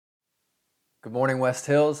Good morning, West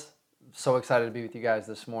Hills. So excited to be with you guys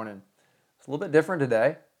this morning. It's a little bit different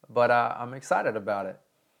today, but I'm excited about it.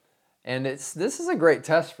 And this is a great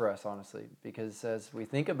test for us, honestly, because as we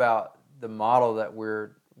think about the model that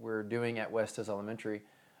we're doing at West Hills Elementary,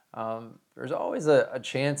 there's always a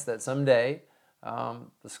chance that someday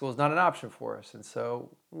the school is not an option for us. And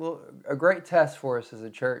so a great test for us as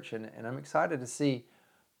a church, and I'm excited to see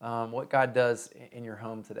what God does in your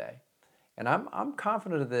home today. And I'm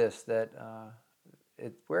confident of this, that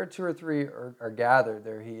where two or three are gathered,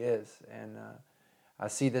 there He is. And I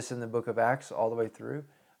see this in the book of Acts all the way through,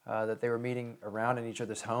 that they were meeting around in each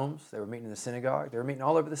other's homes. They were meeting in the synagogue. They were meeting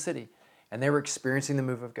all over the city. And they were experiencing the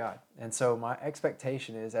move of God. And so my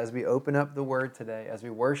expectation is, as we open up the Word today, as we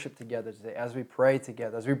worship together today, as we pray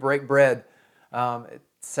together, as we break bread, it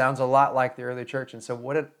sounds a lot like the early church. And so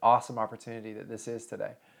what an awesome opportunity that this is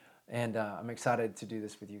today. And I'm excited to do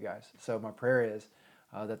this with you guys. So my prayer is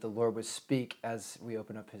that the Lord would speak as we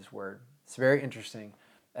open up His Word. It's very interesting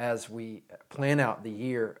as we plan out the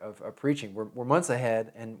year of preaching. We're months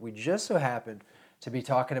ahead, and we just so happen to be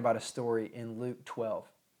talking about a story in Luke 12.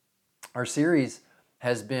 Our series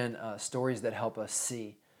has been stories that help us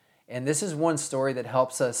see. And this is one story that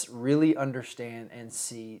helps us really understand and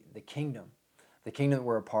see the kingdom that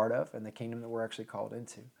we're a part of, and the kingdom that we're actually called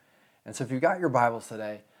into. And so if you've got your Bibles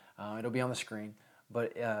today, it'll be on the screen,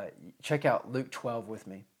 but check out Luke 12 with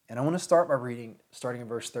me. And I want to start by reading, starting in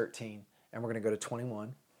verse 13, and we're going to go to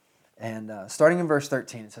 21. And starting in verse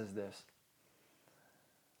 13, it says this.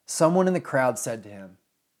 Someone in the crowd said to him,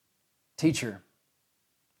 "Teacher,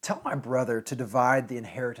 tell my brother to divide the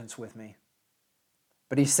inheritance with me."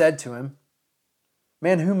 But he said to him,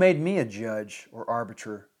 "Man, who made me a judge or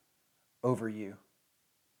arbiter over you?"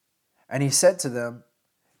 And he said to them,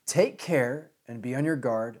 "Take care and be on your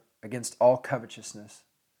guard against all covetousness.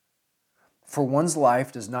 For one's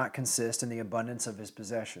life does not consist in the abundance of his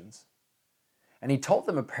possessions." And he told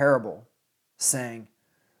them a parable, saying,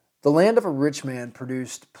 "The land of a rich man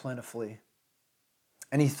produced plentifully.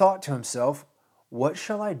 And he thought to himself, 'What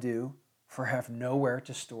shall I do, for I have nowhere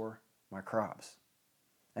to store my crops?'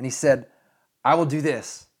 And he said, 'I will do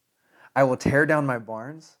this. I will tear down my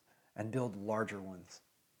barns and build larger ones.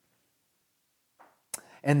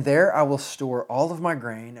 And there I will store all of my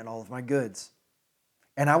grain and all of my goods.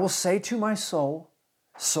 And I will say to my soul,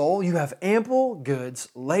 Soul, you have ample goods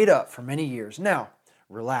laid up for many years. Now,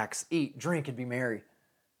 relax, eat, drink, and be merry.'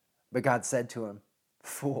 But God said to him,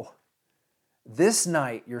 'Fool, this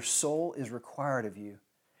night your soul is required of you,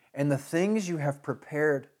 and the things you have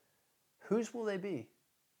prepared, whose will they be?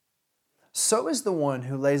 So is the one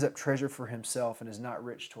who lays up treasure for himself and is not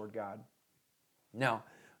rich toward God.'" Now,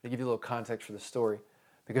 to give you a little context for the story,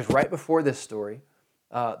 because right before this story,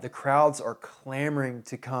 the crowds are clamoring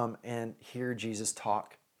to come and hear Jesus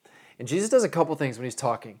talk. And Jesus does a couple things when He's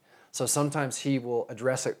talking. So sometimes He will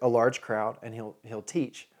address a large crowd and he'll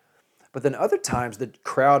teach. But then other times the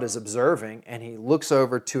crowd is observing and He looks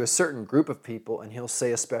over to a certain group of people and He'll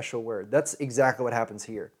say a special word. That's exactly what happens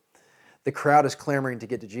here. The crowd is clamoring to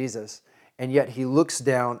get to Jesus, and yet He looks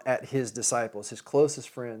down at His disciples, His closest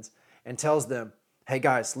friends, and tells them, "Hey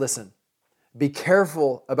guys, listen. Be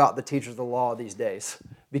careful about the teachers of the law these days.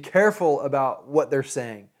 Be careful about what they're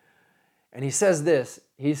saying." And He says this.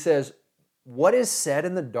 He says, "What is said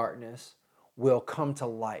in the darkness will come to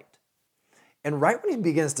light." And right when He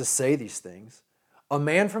begins to say these things, a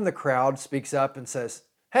man from the crowd speaks up and says,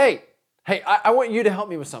 Hey, I want you to help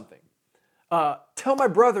me with something. Tell my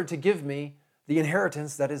brother to give me the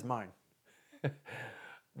inheritance that is mine."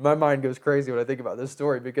 My mind goes crazy when I think about this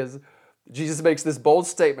story, because Jesus makes this bold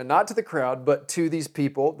statement, not to the crowd, but to these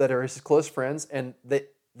people that are His close friends, and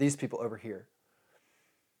these people over here.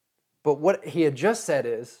 But what He had just said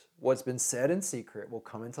is, what's been said in secret will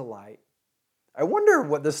come into light. I wonder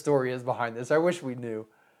what the story is behind this. I wish we knew.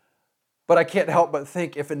 But I can't help but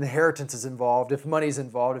think, if inheritance is involved, if money's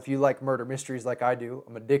involved, if you like murder mysteries like I do,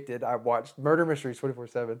 I'm addicted. I watch murder mysteries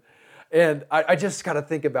 24/7. And I just got to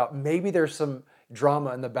think about, maybe there's some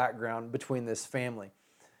drama in the background between this family.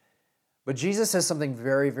 But Jesus says something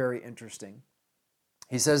very, very interesting.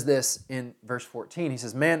 He says this in verse 14. He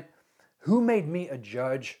says, "Man, who made me a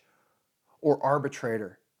judge or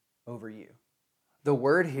arbitrator over you?" The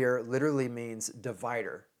word here literally means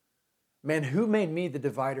divider. Man, who made me the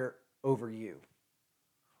divider over you?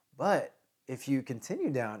 But if you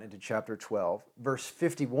continue down into chapter 12, verse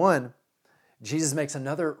 51, Jesus makes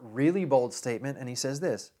another really bold statement, and He says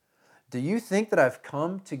this, "Do you think that I've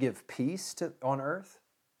come to give peace on earth?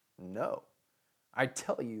 No, I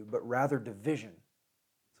tell you, but rather division."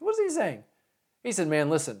 So what is He saying? He said, man,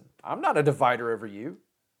 listen, I'm not a divider over you.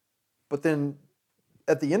 But then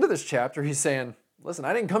at the end of this chapter, he's saying, listen,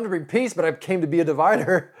 I didn't come to bring peace, but I came to be a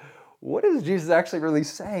divider. What is Jesus actually really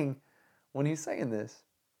saying when he's saying this?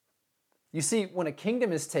 You see, when a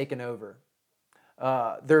kingdom is taken over,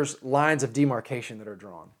 there's lines of demarcation that are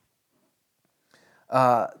drawn.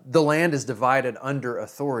 The land is divided under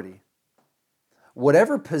authority.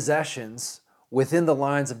 Whatever possessions within the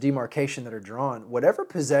lines of demarcation that are drawn, whatever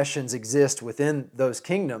possessions exist within those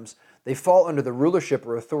kingdoms, they fall under the rulership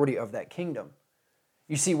or authority of that kingdom.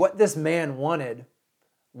 You see, what this man wanted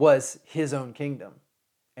was his own kingdom.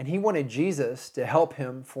 And he wanted Jesus to help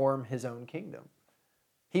him form his own kingdom.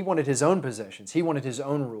 He wanted his own possessions. He wanted his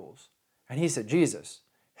own rules. And he said, Jesus,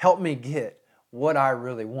 help me get what I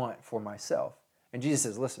really want for myself. And Jesus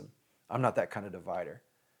says, listen, I'm not that kind of divider.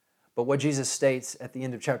 But what Jesus states at the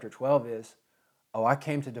end of chapter 12 is, oh, I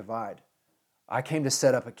came to divide. I came to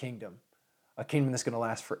set up a kingdom that's going to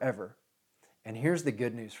last forever. And here's the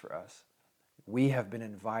good news for us. We have been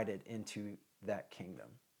invited into that kingdom.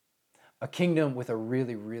 A kingdom with a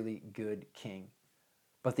really, really good king.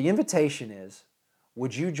 But the invitation is,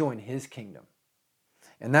 would you join his kingdom?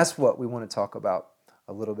 And that's what we want to talk about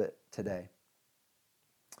a little bit today.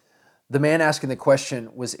 The man asking the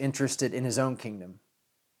question was interested in his own kingdom,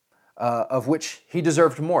 of which he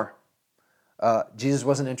deserved more. Jesus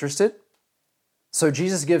wasn't interested. So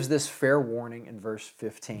Jesus gives this fair warning in verse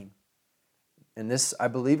 15. And this, I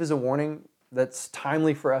believe, is a warning that's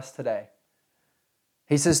timely for us today.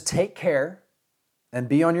 He says, take care and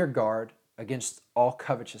be on your guard against all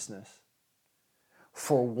covetousness.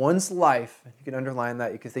 For one's life, you can underline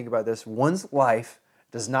that, you can think about this, one's life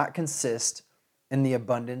does not consist in the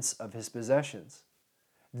abundance of his possessions.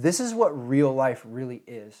 This is what real life really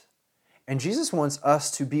is. And Jesus wants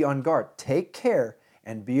us to be on guard. Take care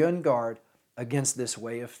and be on guard against this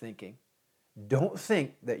way of thinking. Don't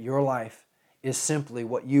think that your life is simply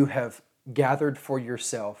what you have gathered for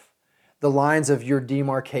yourself, the lines of your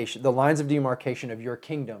demarcation, the lines of demarcation of your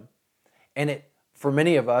kingdom. And for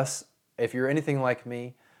many of us, if you're anything like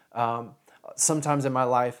me, sometimes in my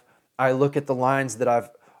life, I look at the lines that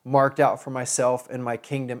I've marked out for myself and my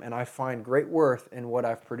kingdom, and I find great worth in what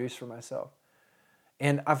I've produced for myself.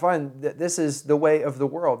 And I find that this is the way of the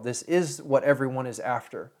world. This is what everyone is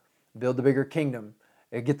after. Build the bigger kingdom,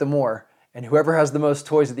 get the more. And whoever has the most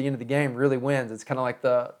toys at the end of the game really wins. It's kind of like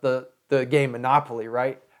the game Monopoly,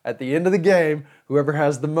 right? At the end of the game, whoever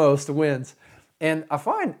has the most wins. And I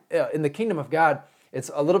find in the kingdom of God, it's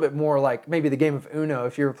a little bit more like maybe the game of Uno.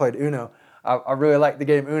 If you ever played Uno, I really like the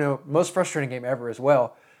game Uno. Most frustrating game ever as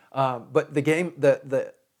well. But the game,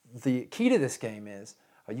 the key to this game is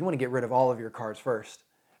you want to get rid of all of your cards first.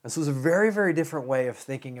 And so it's a very, very different way of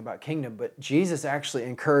thinking about kingdom. But Jesus actually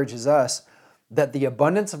encourages us that the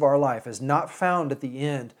abundance of our life is not found at the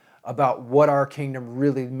end about what our kingdom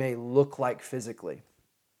really may look like physically.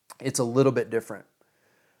 It's a little bit different.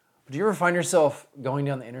 Do you ever find yourself going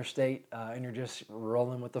down the interstate and you're just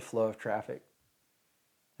rolling with the flow of traffic?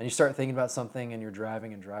 And you start thinking about something and you're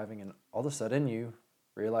driving and all of a sudden you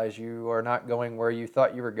realize you are not going where you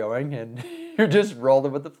thought you were going and you're just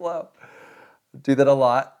rolling with the flow. I do that a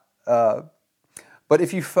lot. But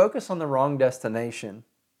if you focus on the wrong destination,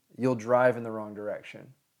 you'll drive in the wrong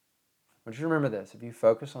direction. But you remember this, if you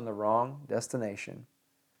focus on the wrong destination,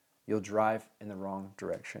 you'll drive in the wrong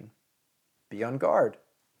direction. Be on guard.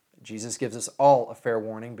 Jesus gives us all a fair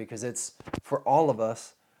warning because it's for all of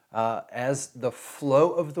us. As the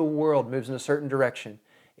flow of the world moves in a certain direction,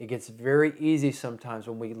 it gets very easy sometimes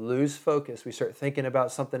when we lose focus, we start thinking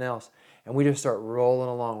about something else, and we just start rolling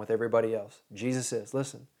along with everybody else. Jesus says,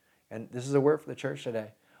 listen, and this is a word for the church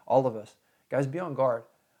today, all of us, guys, be on guard.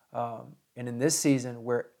 And in this season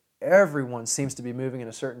where everyone seems to be moving in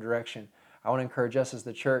a certain direction, I want to encourage us as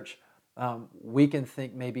the church, we can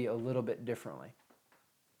think maybe a little bit differently.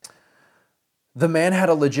 The man had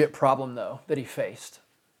a legit problem, though, that he faced.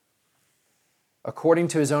 According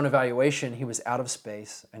to his own evaluation, he was out of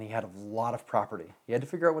space and he had a lot of property. He had to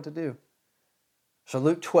figure out what to do. So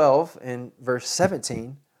Luke 12 in verse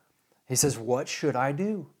 17, he says, what should I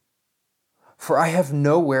do? For I have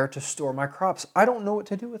nowhere to store my crops. I don't know what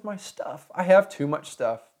to do with my stuff. I have too much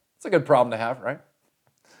stuff. It's a good problem to have, right?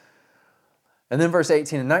 And then verse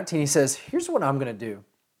 18 and 19, he says, here's what I'm going to do.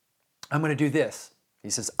 I'm going to do this. He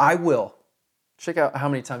says, I will. Check out how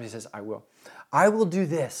many times he says, I will. I will do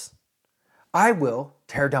this. I will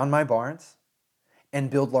tear down my barns and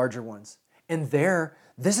build larger ones. And there,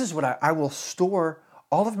 this is what I will store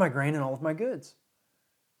all of my grain and all of my goods.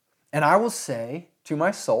 And I will say to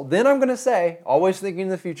my soul, then I'm going to say, always thinking in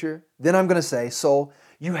the future, then I'm going to say, soul,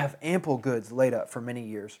 you have ample goods laid up for many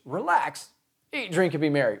years. Relax. Eat, drink, and be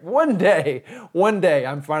merry. One day,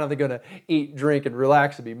 I'm finally going to eat, drink, and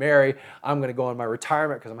relax and be merry. I'm going to go on my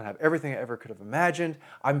retirement because I'm going to have everything I ever could have imagined.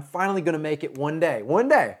 I'm finally going to make it one day. One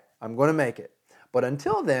day, I'm going to make it. But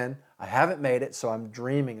until then, I haven't made it, so I'm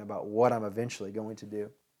dreaming about what I'm eventually going to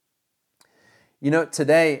do. You know,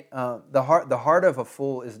 today, the heart of a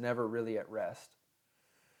fool is never really at rest.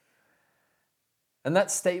 And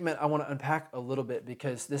that statement I want to unpack a little bit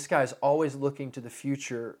because this guy's always looking to the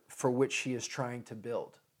future for which he is trying to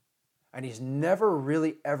build. And he's never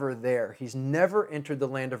really ever there. He's never entered the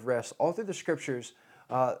land of rest. All through the scriptures,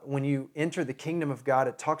 when you enter the kingdom of God,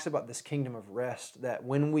 it talks about this kingdom of rest, that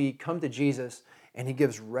when we come to Jesus and he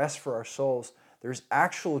gives rest for our souls, there's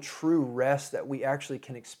actual true rest that we actually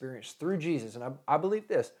can experience through Jesus. And I believe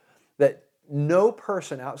this, that no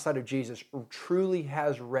person outside of Jesus truly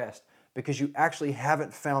has rest, because you actually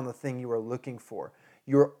haven't found the thing you are looking for.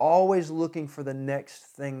 You're always looking for the next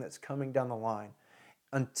thing that's coming down the line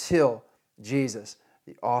until Jesus,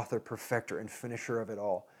 the author, perfecter, and finisher of it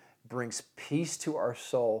all, brings peace to our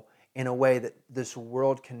soul in a way that this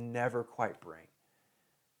world can never quite bring.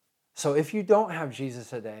 So if you don't have Jesus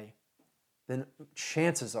today, then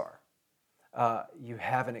chances are you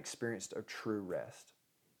haven't experienced a true rest.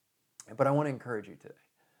 But I want to encourage you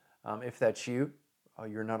today. If that's you,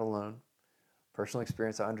 you're not alone. Personal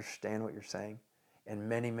experience, I understand what you're saying. And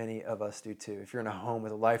many, many of us do too. If you're in a home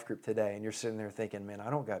with a life group today and you're sitting there thinking, man, I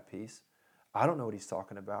don't got peace. I don't know what he's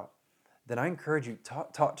talking about. Then I encourage you,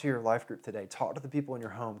 talk to your life group today. Talk to the people in your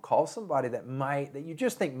home. Call somebody that you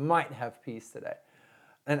just think might have peace today.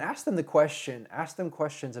 And ask them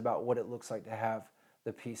questions about what it looks like to have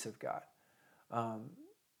the peace of God.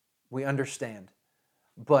 We understand,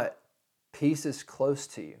 but peace is close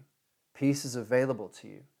to you. Peace is available to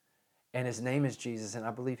you. And his name is Jesus, and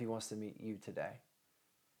I believe he wants to meet you today.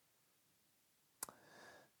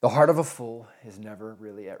 The heart of a fool is never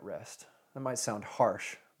really at rest. That might sound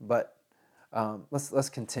harsh, but let's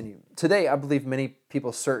continue. Today, I believe many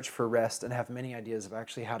people search for rest and have many ideas of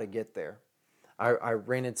actually how to get there. I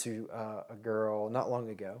ran into a girl not long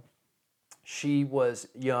ago. She was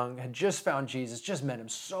young, had just found Jesus, just met him,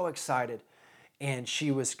 so excited. And she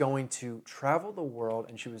was going to travel the world,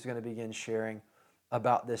 and she was going to begin sharing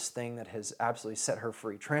about this thing that has absolutely set her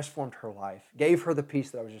free, transformed her life, gave her the peace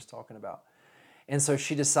that I was just talking about. And so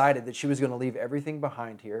she decided that she was going to leave everything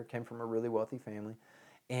behind here, came from a really wealthy family,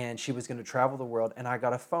 and she was going to travel the world. And I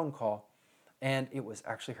got a phone call, and it was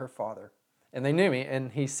actually her father. And they knew me,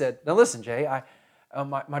 and he said, now listen, Jay,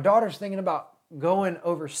 my daughter's thinking about going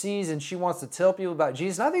overseas, and she wants to tell people about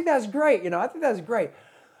Jesus. And I think that's great, I think that's great.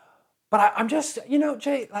 But I'm just,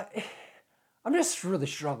 Jay, I'm just really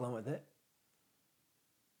struggling with it.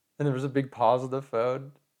 And there was a big pause on the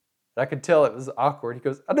phone. I could tell it was awkward. He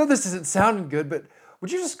goes, I know this isn't sounding good, but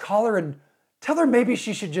would you just call her and tell her maybe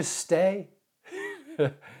she should just stay?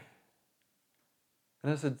 And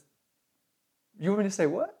I said, you want me to say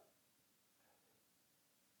what?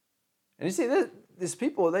 And you see, these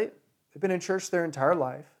people, they've been in church their entire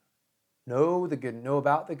life, know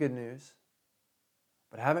about the good news,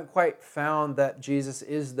 but haven't quite found that Jesus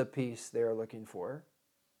is the peace they're looking for.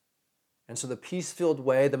 And so the peace-filled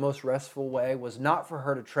way, the most restful way, was not for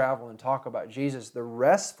her to travel and talk about Jesus. The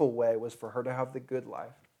restful way was for her to have the good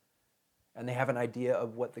life. And they have an idea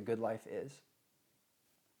of what the good life is.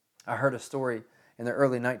 I heard a story in the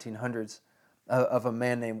early 1900s of a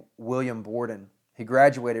man named William Borden. He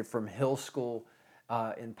graduated from Hill School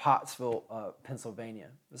in Pottsville, Pennsylvania.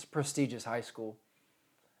 It's a prestigious high school.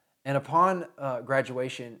 And upon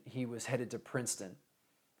graduation, he was headed to Princeton.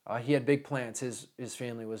 He had big plans. His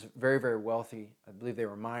family was very, very wealthy. I believe they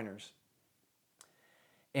were miners.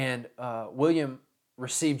 And William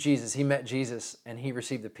received Jesus. He met Jesus, and he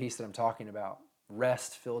received the peace that I'm talking about.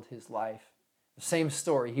 Rest filled his life. The same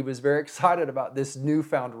story. He was very excited about this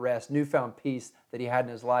newfound rest, newfound peace that he had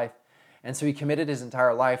in his life. And so he committed his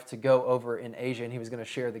entire life to go over in Asia, and he was going to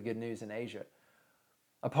share the good news in Asia.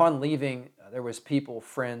 Upon leaving, there was people,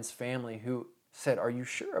 friends, family who said, "Are you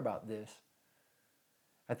sure about this?"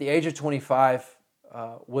 At the age of 25,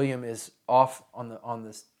 William is off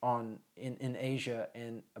in Asia,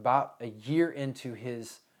 and about a year into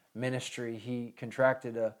his ministry, he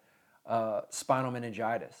contracted a spinal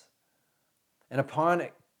meningitis. And upon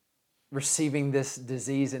receiving this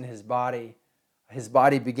disease in his body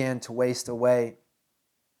began to waste away.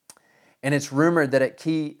 And it's rumored that at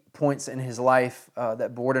key points in his life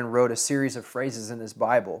that Borden wrote a series of phrases in his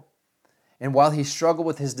Bible. And while he struggled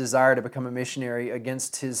with his desire to become a missionary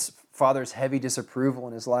against his father's heavy disapproval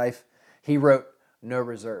in his life, he wrote no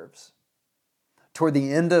reserves. Toward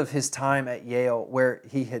the end of his time at Yale, where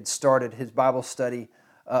he had started his Bible study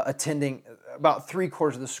attending, about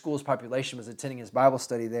 3/4 of the school's population was attending his Bible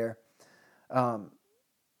study there.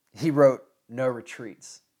 He wrote, "No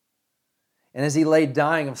retreats." And as he lay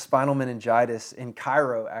dying of spinal meningitis in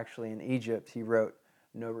Cairo, actually in Egypt, he wrote,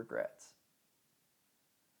 "No regrets."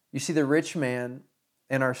 You see, the rich man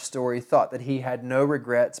in our story thought that he had no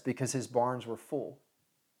regrets because his barns were full.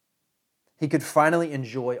 He could finally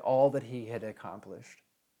enjoy all that he had accomplished.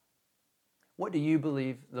 What do you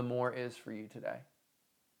believe the more is for you today?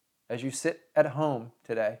 As you sit at home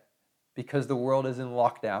today, because the world is in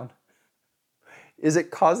lockdown, is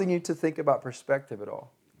it causing you to think about perspective at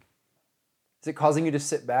all? Is it causing you to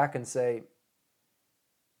sit back and say,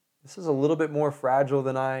 this is a little bit more fragile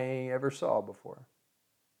than I ever saw before?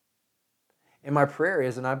 And my prayer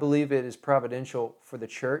is, and I believe it is providential for the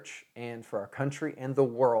church and for our country and the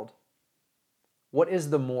world, what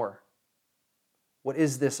is the more? What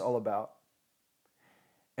is this all about?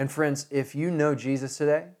 And friends, if you know Jesus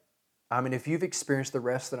today, if you've experienced the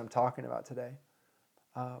rest that I'm talking about today,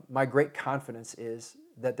 my great confidence is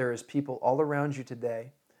that there is people all around you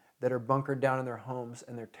today that are bunkered down in their homes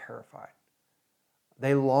and they're terrified.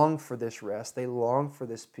 They long for this rest, they long for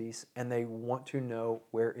this peace, and they want to know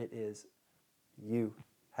where it is. You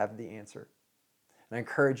have the answer. And I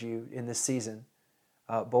encourage you in this season,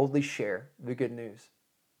 boldly share the good news,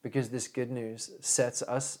 because this good news sets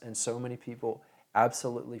us and so many people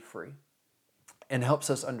absolutely free and helps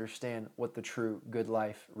us understand what the true good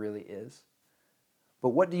life really is. But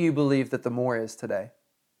what do you believe that the more is today?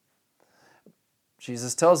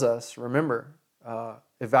 Jesus tells us, remember,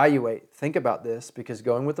 evaluate, think about this, because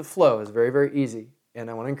going with the flow is very, very easy. And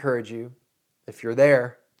I want to encourage you, if you're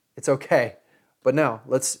there, it's okay. But now,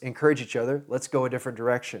 let's encourage each other. Let's go a different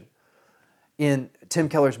direction. In Tim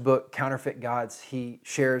Keller's book, Counterfeit Gods, he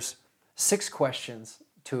shares 6 questions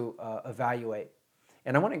to evaluate.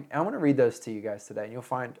 And I want to read those to you guys today. And you'll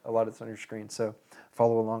find a lot of this on your screen, so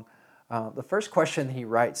follow along. The first question he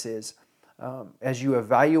writes is, as you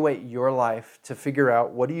evaluate your life to figure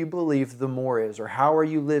out what do you believe the more is, or how are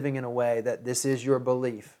you living in a way that this is your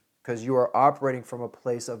belief, because you are operating from a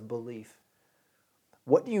place of belief.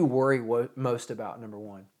 What do you worry most about, number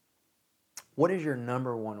one? What is your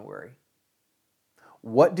number one worry?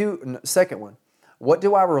 Second one, what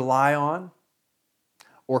do I rely on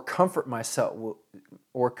or comfort myself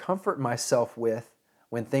with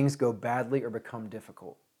when things go badly or become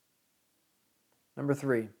difficult? Number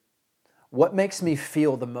 3, what makes me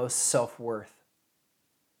feel the most self-worth?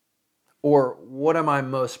 Or what am I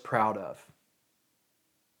most proud of?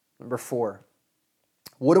 Number 4,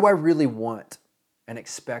 what do I really want and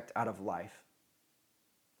expect out of life?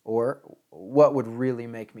 Or what would really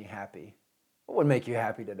make me happy? What would make you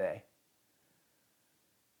happy today?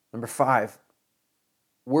 Number 5,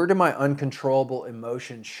 where do my uncontrollable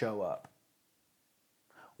emotions show up?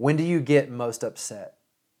 When do you get most upset?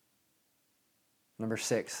 Number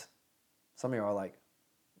 6, some of you are like,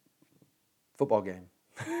 football game.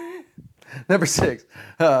 Number 6,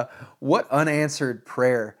 what unanswered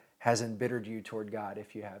prayer has embittered you toward God,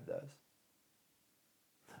 if you have those?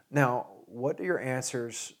 Now, what do your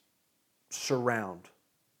answers surround?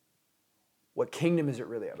 What kingdom is it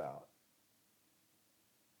really about?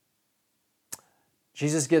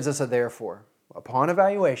 Jesus gives us a therefore. Upon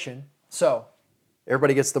evaluation, so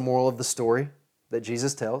everybody gets the moral of the story that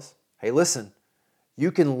Jesus tells. Hey, listen,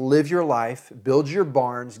 you can live your life, build your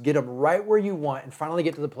barns, get them right where you want, and finally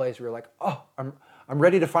get to the place where you're like, oh, I'm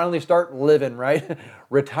ready to finally start living, right?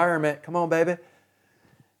 Retirement, come on, baby.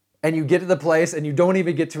 And you get to the place and you don't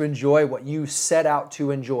even get to enjoy what you set out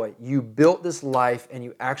to enjoy. You built this life and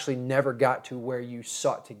you actually never got to where you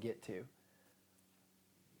sought to get to.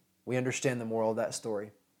 We understand the moral of that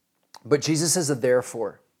story. But Jesus is a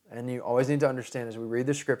therefore. And you always need to understand as we read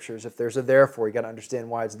the scriptures, if there's a therefore, you got to understand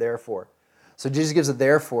why it's therefore. So Jesus gives a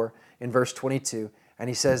therefore in verse 22, and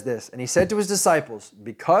he says this, and he said to his disciples,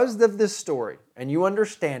 because of this story, and you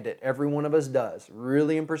understand it, every one of us does,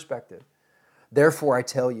 really in perspective, therefore I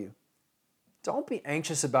tell you, don't be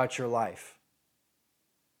anxious about your life,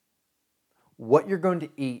 what you're going to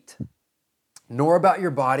eat, nor about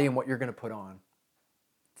your body and what you're going to put on.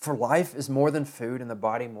 For life is more than food and the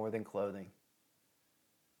body more than clothing.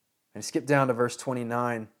 And skip down to verse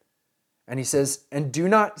 29, and he says, and do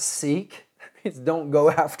not seek, that means don't go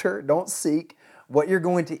after, don't seek what you're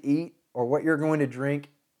going to eat or what you're going to drink,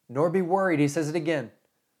 nor be worried. He says it again.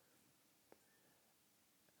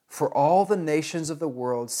 For all the nations of the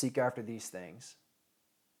world seek after these things,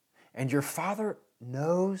 and your Father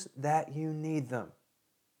knows that you need them.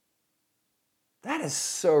 That is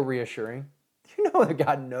so reassuring. Do you know that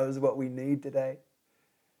God knows what we need today?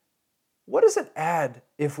 What does it add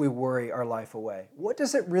if we worry our life away? What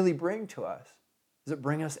does it really bring to us? Does it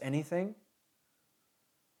bring us anything?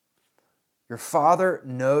 Your Father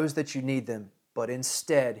knows that you need them, but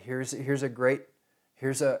instead, here's a great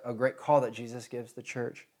call that Jesus gives the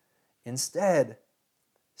church. Instead,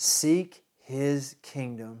 seek His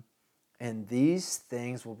kingdom, and these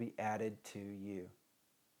things will be added to you.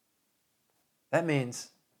 That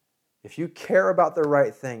means if you care about the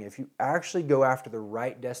right thing, if you actually go after the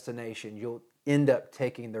right destination, you'll end up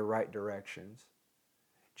taking the right directions.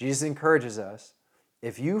 Jesus encourages us,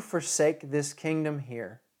 if you forsake this kingdom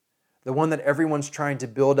here, the one that everyone's trying to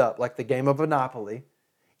build up, like the game of Monopoly,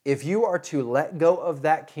 if you are to let go of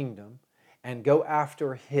that kingdom and go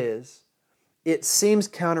after His, it seems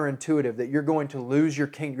counterintuitive that you're going to lose your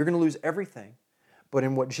kingdom. You're going to lose everything. But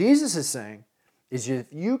in what Jesus is saying is if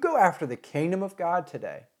you go after the kingdom of God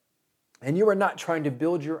today, and you are not trying to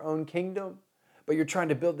build your own kingdom, but you're trying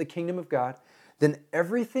to build the kingdom of God, then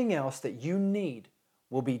everything else that you need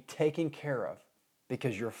will be taken care of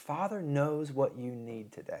because your Father knows what you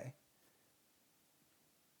need today.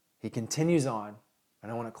 He continues on,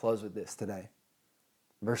 and I want to close with this today.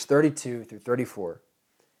 Verse 32 through 34,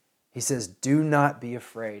 he says, do not be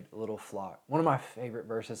afraid, little flock. One of my favorite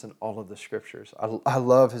verses in all of the scriptures. I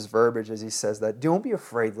love his verbiage as he says that. Don't be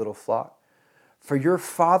afraid, little flock. For your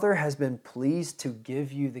Father has been pleased to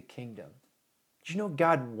give you the kingdom. Do you know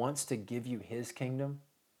God wants to give you His kingdom?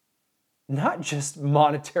 Not just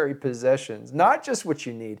monetary possessions, not just what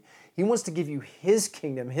you need. He wants to give you His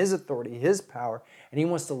kingdom, His authority, His power, and He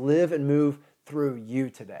wants to live and move through you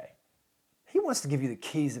today. He wants to give you the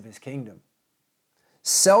keys of His kingdom.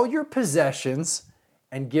 Sell your possessions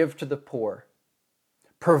and give to the poor.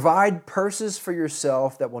 Provide purses for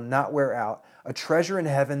yourself that will not wear out, a treasure in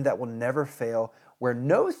heaven that will never fail, where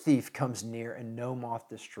no thief comes near and no moth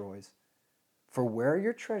destroys. For where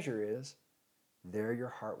your treasure is, there your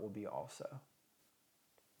heart will be also.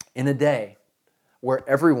 In a day where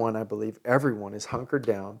everyone, I believe, everyone is hunkered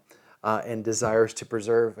down and desires to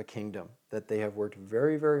preserve a kingdom that they have worked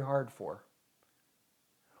very, very hard for,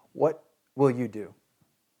 what will you do?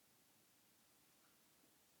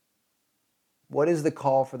 What is the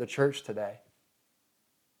call for the church today?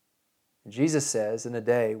 Jesus says in a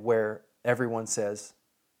day where everyone says,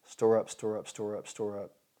 store up, store up, store up, store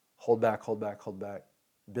up, hold back, hold back, hold back,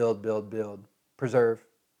 build, build, build, preserve.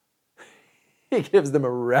 He gives them a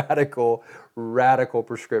radical, radical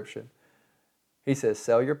prescription. He says,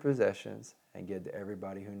 sell your possessions and give to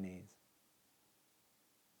everybody who needs.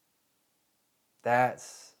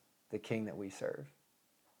 That's the King that we serve.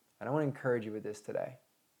 And I want to encourage you with this today.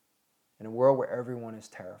 In a world where everyone is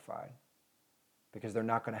terrified because they're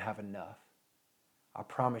not going to have enough, I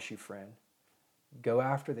promise you, friend, go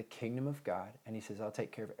after the kingdom of God, and He says, I'll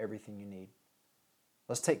take care of everything you need.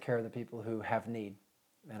 Let's take care of the people who have need.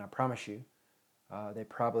 And I promise you, they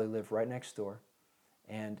probably live right next door.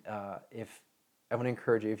 And if I want to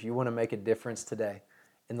encourage you, if you want to make a difference today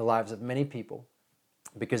in the lives of many people,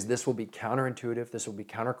 because this will be counterintuitive, this will be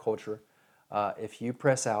counterculture, if you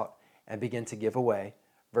press out and begin to give away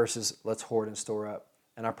versus let's hoard and store up.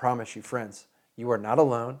 And I promise you, friends, you are not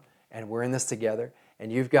alone, and we're in this together, and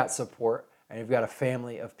you've got support, and you've got a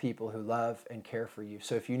family of people who love and care for you.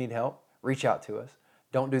 So if you need help, reach out to us.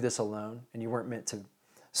 Don't do this alone, and you weren't meant to.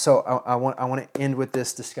 So I want to end with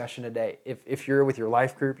this discussion today. If you're with your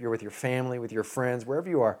life group, you're with your family, with your friends, wherever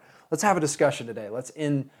you are, let's have a discussion today. Let's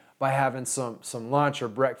end by having some lunch or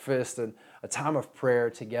breakfast and a time of prayer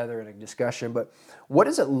together and a discussion. But what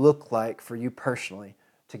does it look like for you personally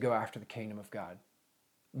to go after the kingdom of God?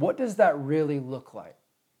 What does that really look like?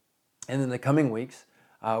 And in the coming weeks,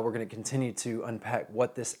 we're going to continue to unpack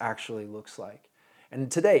what this actually looks like. And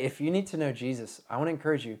today, if you need to know Jesus, I want to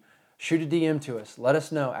encourage you, shoot a DM to us. Let us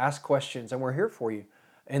know, ask questions, and we're here for you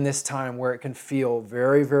in this time where it can feel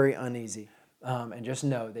very, very uneasy. And just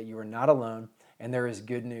know that you are not alone, and there is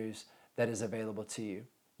good news that is available to you.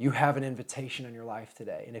 You have an invitation in your life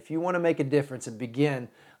today. And if you want to make a difference and begin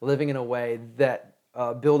living in a way that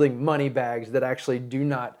building money bags that actually do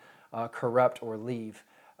not corrupt or leave,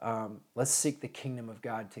 let's seek the kingdom of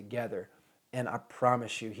God together. And I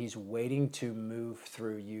promise you, He's waiting to move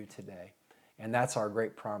through you today. And that's our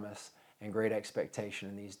great promise and great expectation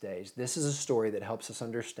in these days. This is a story that helps us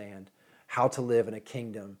understand how to live in a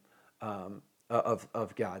kingdom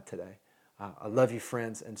of God today. I love you,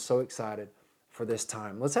 friends, and so excited for this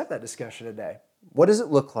time. Let's have that discussion today. What does it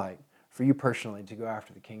look like for you personally to go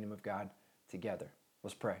after the kingdom of God together?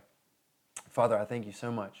 Let's pray. Father, I thank you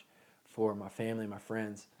so much for my family, my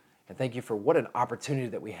friends, and thank you for what an opportunity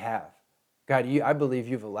that we have. God, I believe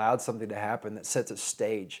you've allowed something to happen that sets a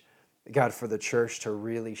stage. God, for the church to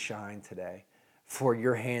really shine today, for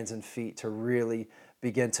your hands and feet to really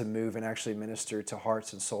begin to move and actually minister to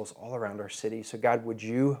hearts and souls all around our city. So God, would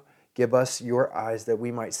you give us your eyes that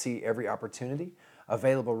we might see every opportunity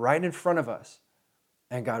available right in front of us?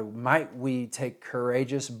 And God, might we take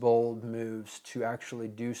courageous, bold moves to actually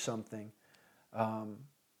do something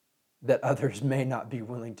that others may not be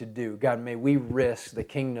willing to do. God, may we risk the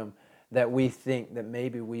kingdom that we think that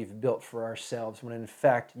maybe we've built for ourselves, when in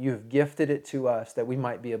fact you have gifted it to us that we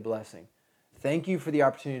might be a blessing. Thank you for the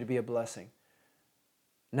opportunity to be a blessing.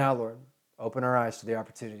 Now, Lord, open our eyes to the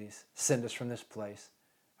opportunities. Send us from this place.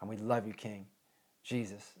 And we love you, King.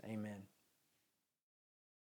 Jesus, amen.